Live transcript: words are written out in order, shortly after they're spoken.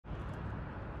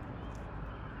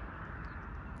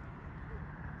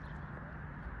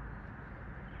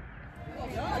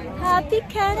Happy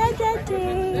Canada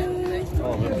Day!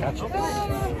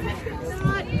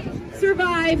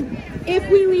 Survive if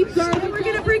we leave Garden. We're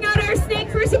gonna bring out our snake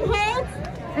for some holds,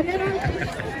 and then I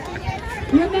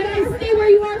stay where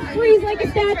you are. Freeze like a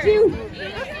statue.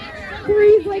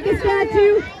 Freeze like a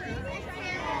statue.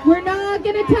 We're not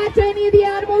gonna touch any of the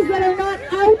animals that are not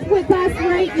out with us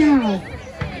right now.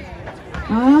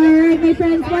 All right, my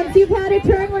friends. Once you've had a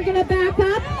turn, we're gonna back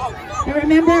up. And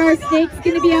remember, our snake's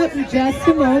gonna be out in just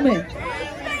a moment.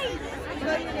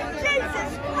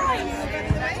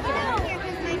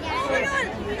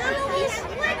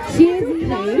 She is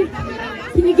nice.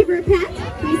 Can you give her a pat?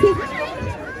 Can you say hi?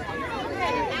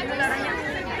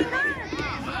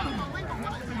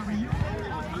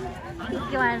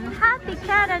 Happy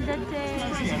Canada Day!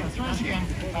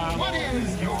 What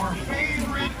is your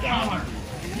favorite color?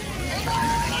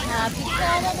 Happy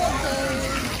Canada Day!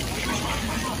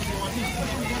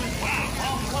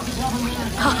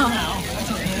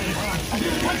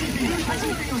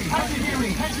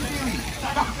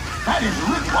 That is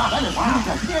really, wow, that is really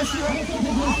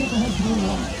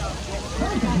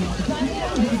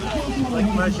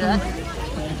good.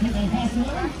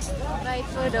 Right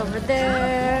foot over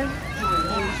there,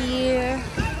 here.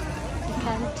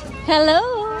 Hello!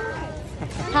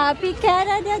 Happy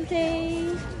Canada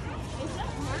Day!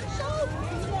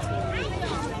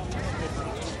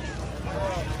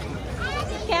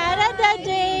 Canada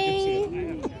Day!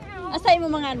 Asay mo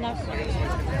mga anak?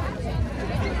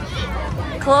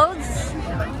 Clothes?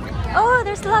 Oh,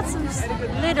 there's lots of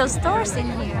little stores in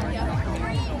here.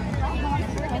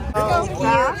 Oh,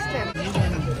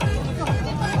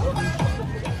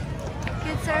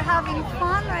 kids are having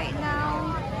fun right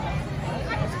now.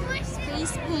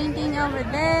 Space painting over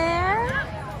there.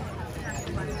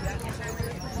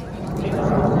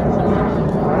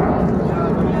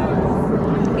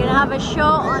 We're gonna have a show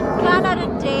on Canada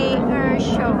Day Air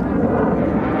Show.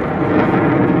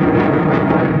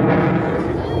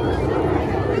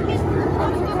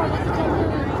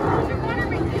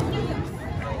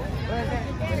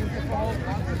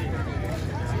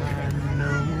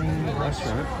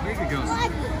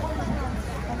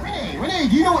 Renee,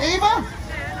 do you know Ava?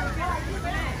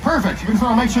 Perfect. We just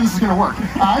want to make sure this is going to work.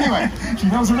 Anyway, she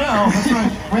knows her now. That's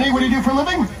right. Renee, what do you do for a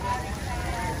living?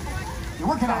 You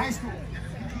work at a high school.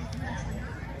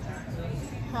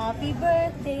 Happy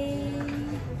birthday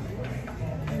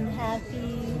and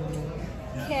happy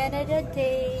Canada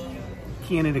Day.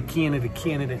 Canada, Canada,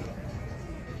 Canada.